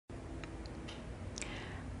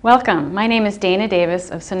Welcome. My name is Dana Davis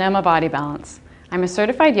of Sonoma Body Balance. I'm a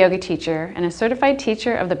certified yoga teacher and a certified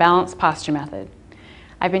teacher of the Balanced Posture Method.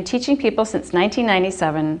 I've been teaching people since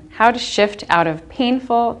 1997 how to shift out of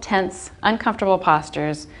painful, tense, uncomfortable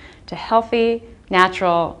postures to healthy,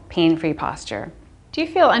 natural, pain-free posture. Do you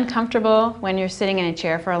feel uncomfortable when you're sitting in a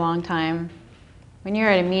chair for a long time? When you're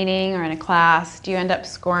at a meeting or in a class, do you end up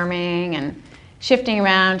squirming and shifting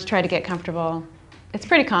around to try to get comfortable? It's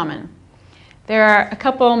pretty common. There are a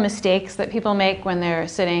couple mistakes that people make when they're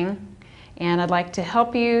sitting, and I'd like to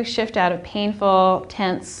help you shift out of painful,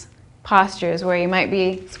 tense postures where you might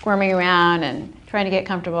be squirming around and trying to get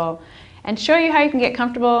comfortable, and show you how you can get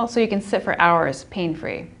comfortable so you can sit for hours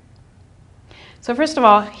pain-free. So first of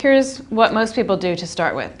all, here's what most people do to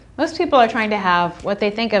start with. Most people are trying to have what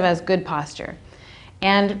they think of as good posture.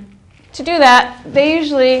 And to do that, they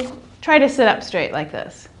usually try to sit up straight like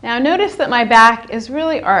this. Now notice that my back is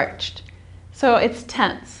really arched. So it's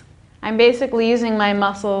tense. I'm basically using my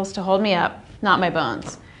muscles to hold me up, not my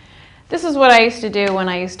bones. This is what I used to do when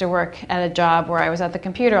I used to work at a job where I was at the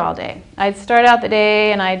computer all day. I'd start out the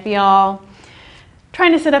day and I'd be all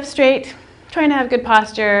trying to sit up straight, trying to have good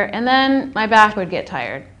posture, and then my back would get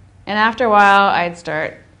tired. And after a while, I'd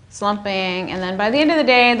start slumping, and then by the end of the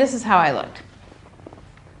day, this is how I looked.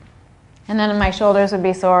 And then my shoulders would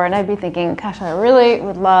be sore, and I'd be thinking, gosh, I really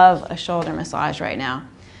would love a shoulder massage right now.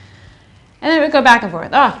 And then it would go back and forth.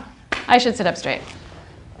 Oh, I should sit up straight.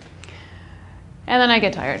 And then I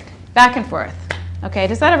get tired. Back and forth. Okay,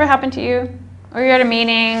 does that ever happen to you? Or you're at a meeting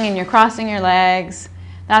and you're crossing your legs.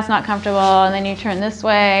 That's not comfortable. And then you turn this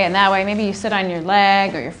way and that way. Maybe you sit on your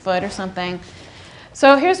leg or your foot or something.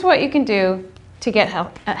 So here's what you can do to get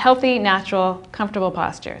a healthy, natural, comfortable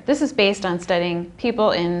posture. This is based on studying people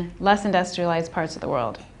in less industrialized parts of the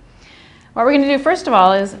world. What we're going to do first of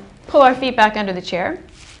all is pull our feet back under the chair.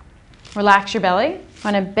 Relax your belly.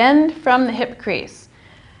 I'm going to bend from the hip crease.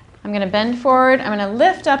 I'm going to bend forward. I'm going to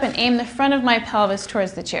lift up and aim the front of my pelvis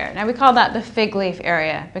towards the chair. Now we call that the fig leaf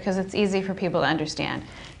area because it's easy for people to understand.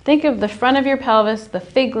 Think of the front of your pelvis, the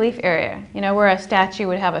fig leaf area, you know, where a statue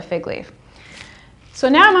would have a fig leaf. So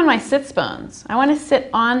now I'm on my sits bones. I want to sit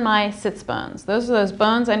on my sits bones. Those are those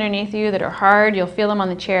bones underneath you that are hard. You'll feel them on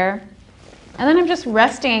the chair. And then I'm just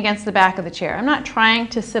resting against the back of the chair. I'm not trying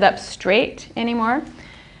to sit up straight anymore.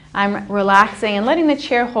 I'm relaxing and letting the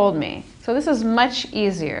chair hold me. So this is much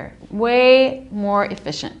easier, way more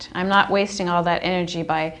efficient. I'm not wasting all that energy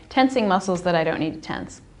by tensing muscles that I don't need to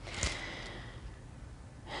tense.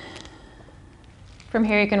 From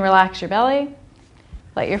here you can relax your belly.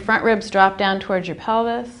 Let your front ribs drop down towards your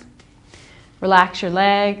pelvis. Relax your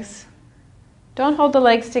legs. Don't hold the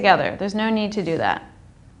legs together. There's no need to do that.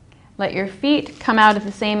 Let your feet come out at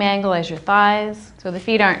the same angle as your thighs. So the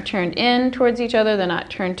feet aren't turned in towards each other. They're not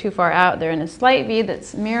turned too far out. They're in a slight V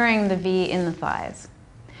that's mirroring the V in the thighs.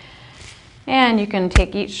 And you can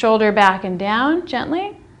take each shoulder back and down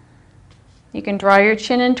gently. You can draw your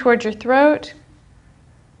chin in towards your throat.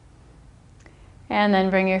 And then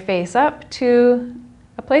bring your face up to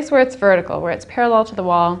a place where it's vertical, where it's parallel to the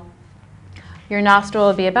wall. Your nostril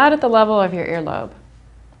will be about at the level of your earlobe.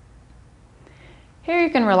 Here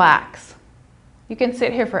you can relax. You can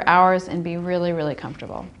sit here for hours and be really, really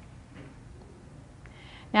comfortable.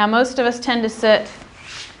 Now most of us tend to sit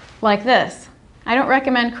like this. I don't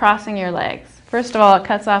recommend crossing your legs. First of all, it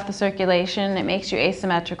cuts off the circulation, it makes you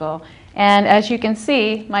asymmetrical. And as you can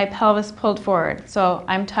see, my pelvis pulled forward, so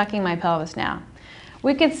I'm tucking my pelvis now.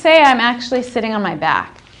 We could say I'm actually sitting on my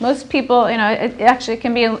back. Most people, you know, it actually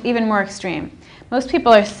can be even more extreme. Most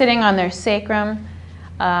people are sitting on their sacrum,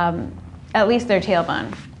 at least their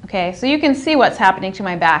tailbone. Okay, so you can see what's happening to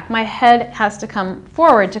my back. My head has to come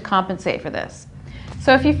forward to compensate for this.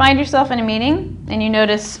 So if you find yourself in a meeting and you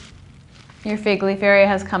notice your fig leaf area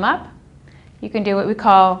has come up, you can do what we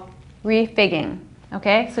call refigging.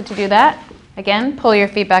 Okay, so to do that, again, pull your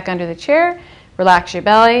feet back under the chair, relax your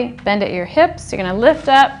belly, bend at your hips. You're going to lift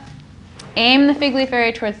up, aim the fig leaf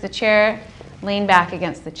area towards the chair, lean back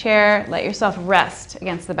against the chair, let yourself rest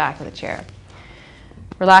against the back of the chair.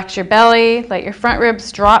 Relax your belly, let your front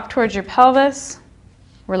ribs drop towards your pelvis.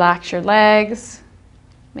 Relax your legs,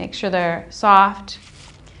 make sure they're soft.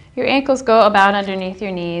 Your ankles go about underneath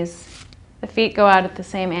your knees. The feet go out at the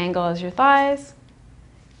same angle as your thighs.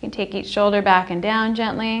 You can take each shoulder back and down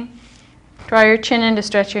gently. Draw your chin in to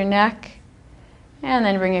stretch your neck, and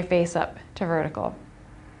then bring your face up to vertical.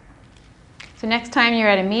 So next time you're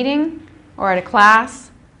at a meeting or at a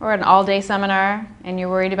class or at an all-day seminar and you're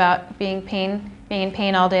worried about being in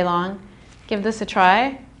pain all day long, give this a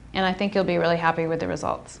try, and I think you'll be really happy with the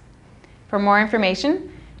results. For more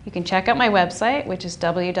information, You can check out my website, which is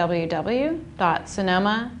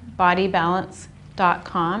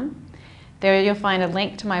www.sonomabodybalance.com. There you'll find a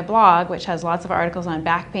link to my blog, which has lots of articles on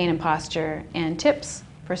back pain and posture and tips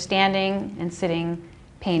for standing and sitting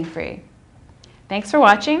pain-free. Thanks for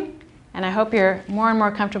watching, and I hope you're more and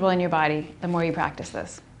more comfortable in your body the more you practice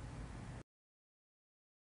this.